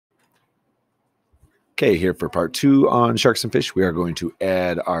Okay, here for part 2 on sharks and fish, we are going to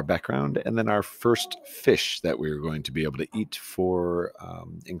add our background and then our first fish that we're going to be able to eat for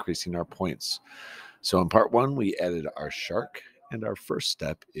increasing our points. So in part 1, we added our shark, and our first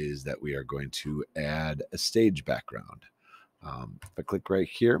step is that we are going to add a stage background. If I click right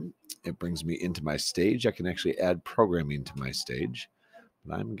here, it brings me into my stage. I can actually add programming to my stage,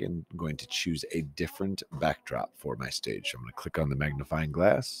 but I'm again going to choose a different backdrop for my stage. So I'm going to click on the magnifying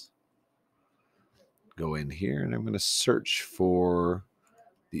glass, go in here, and I'm going to search for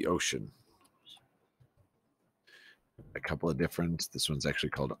the ocean. A couple of different, this one's actually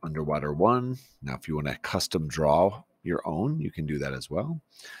called Underwater 1. Now, if you want to custom draw your own, you can do that as well.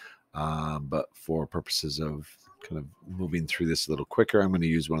 But for purposes of kind of moving through this a little quicker, I'm going to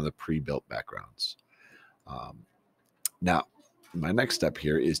use one of the pre-built backgrounds. Now, my next step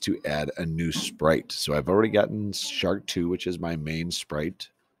here is to add a new sprite. So I've already gotten Shark 2, which is my main sprite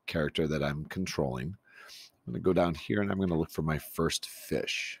character that I'm controlling. I'm going to go down here and I'm going to look for my first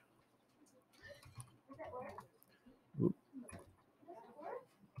fish. Oop.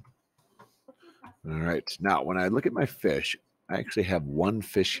 All right. Now, when I look at my fish, I actually have one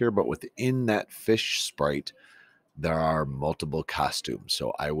fish here, but within that fish sprite, there are multiple costumes.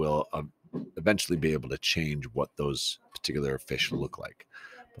 So I will eventually be able to change what those particular fish look like.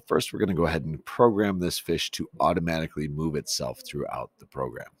 But first, we're going to go ahead and program this fish to automatically move itself throughout the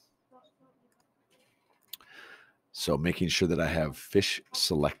program. So making sure that I have fish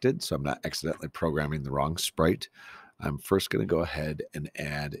selected so I'm not accidentally programming the wrong sprite. I'm first going to go ahead and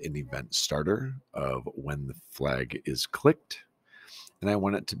add an event starter of when the flag is clicked. And I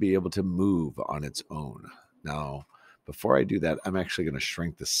want it to be able to move on its own. Now, before I do that, I'm actually going to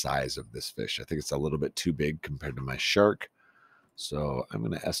shrink the size of this fish. I think it's a little bit too big compared to my shark. So I'm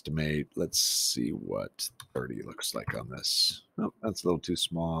going to estimate, let's see what 30 looks like on this. Oh, that's a little too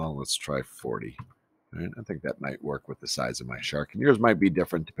small. Let's try 40. All right, I think that might work with the size of my shark. And yours might be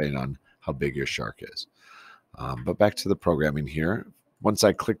different depending on how big your shark is. But back to the programming here. Once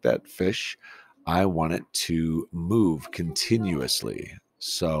I click that fish, I want it to move continuously.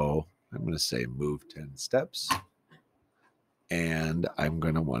 So I'm going to say move 10 steps. And I'm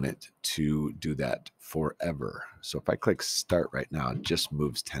going to want it to do that forever. So if I click start right now, it just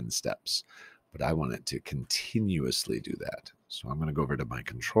moves 10 steps. But I want it to continuously do that. So I'm going to go over to my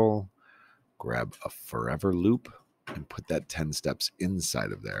control, grab a forever loop, and put that 10 steps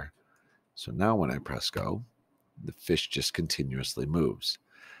inside of there. So now when I press go, the fish just continuously moves.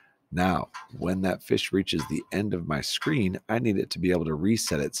 Now, when that fish reaches the end of my screen, I need it to be able to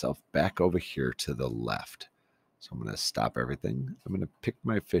reset itself back over here to the left. So I'm going to stop everything. I'm going to pick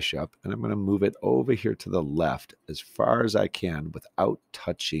my fish up and I'm going to move it over here to the left as far as I can without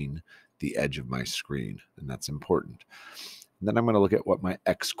touching the edge of my screen. And that's important. And then I'm going to look at what my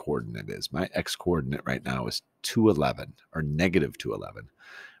X coordinate is. My X coordinate right now is 211 or negative 211.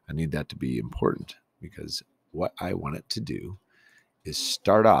 I need that to be important because what I want it to do is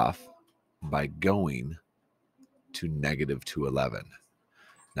start off by going to negative 211.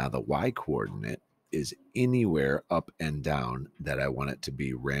 Now the Y coordinate is anywhere up and down that I want it to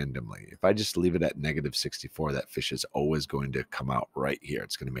be randomly. If I just leave it at negative 64, that fish is always going to come out right here.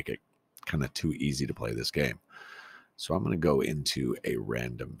 It's going to make it kind of too easy to play this game. So I'm going to go into a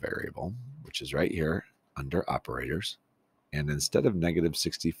random variable, which is right here under operators. And instead of negative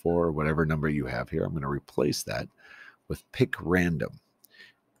 64 or whatever number you have here, I'm going to replace that with pick random.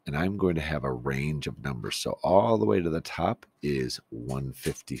 And I'm going to have a range of numbers. So all the way to the top is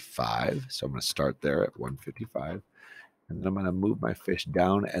 155. So I'm going to start there at 155. And then I'm going to move my fish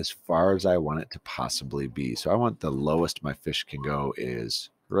down as far as I want it to possibly be. So I want the lowest my fish can go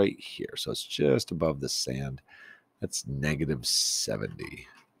is right here. So it's just above the sand. That's negative 70.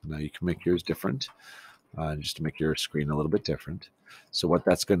 Now you can make yours different. Just to make your screen a little bit different. So what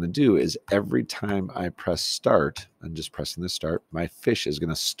that's going to do is every time I press start, I'm just pressing the start, my fish is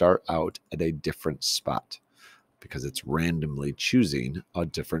going to start out at a different spot because it's randomly choosing a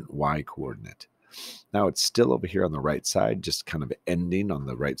different Y coordinate. Now it's still over here on the right side, just kind of ending on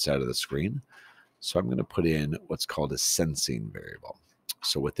the right side of the screen. So I'm going to put in what's called a sensing variable.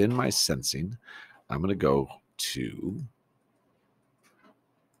 So within my sensing, I'm going to go to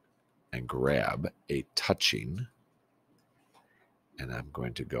and grab a touching, and I'm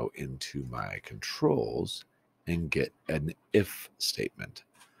going to go into my controls and get an if statement.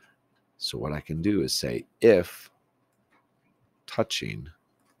 So what I can do is say if touching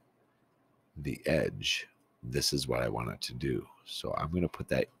the edge, this is what I want it to do. So I'm going to put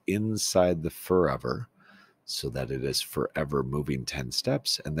that inside the forever so that it is forever moving 10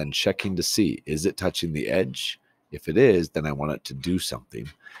 steps and then checking to see, is it touching the edge? If it is, then I want it to do something.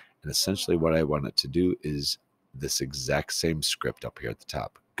 And essentially what I want it to do is this exact same script up here at the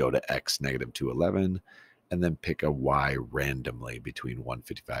top. Go to X negative 211 and then pick a Y randomly between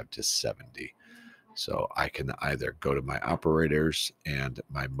 155 to 70. So I can either go to my operators and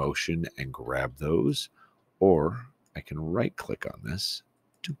my motion and grab those, or I can right click on this,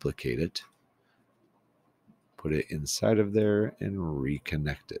 duplicate it, put it inside of there and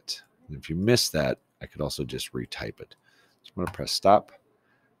reconnect it. And if you miss that, I could also just retype it. So I'm going to press stop,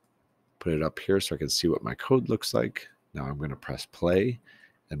 put it up here so I can see what my code looks like. Now I'm going to press play,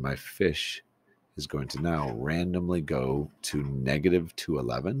 and my fish is going to now randomly go to negative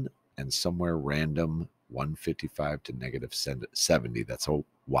 211 and somewhere random 155 to negative 70. That's a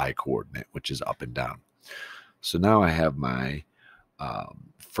Y coordinate, which is up and down. So now I have my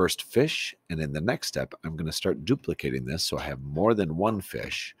first fish, and in the next step, I'm going to start duplicating this so I have more than one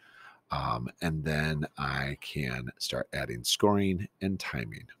fish, and then I can start adding scoring and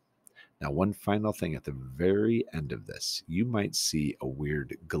timing. Now, one final thing at the very end of this, you might see a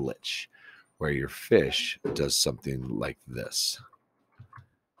weird glitch where your fish does something like this.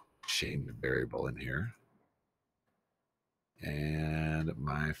 Change the variable in here. And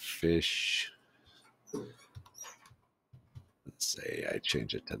my fish, let's say I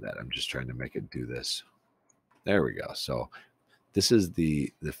change it to that. I'm just trying to make it do this. There we go. So this is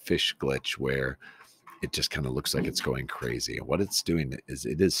the fish glitch where it just kind of looks like it's going crazy. And what it's doing is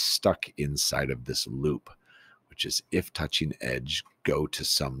it is stuck inside of this loop, which is if touching edge, go to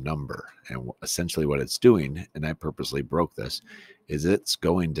some number. And essentially what it's doing, and I purposely broke this, is it's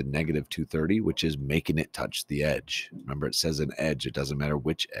going to negative 230, which is making it touch the edge. Remember, it says an edge. It doesn't matter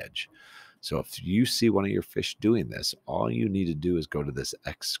which edge. So if you see one of your fish doing this, all you need to do is go to this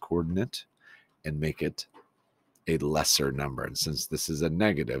X coordinate and make it a lesser number. And since this is a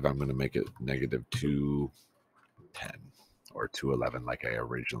negative, I'm going to make it negative 210 or 211 like I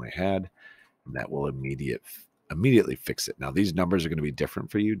originally had. And that will immediately fix it. Now, these numbers are going to be different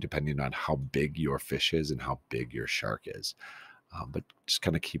for you depending on how big your fish is and how big your shark is. But just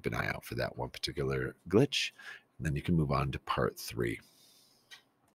kind of keep an eye out for that one particular glitch. And then you can move on to part 3.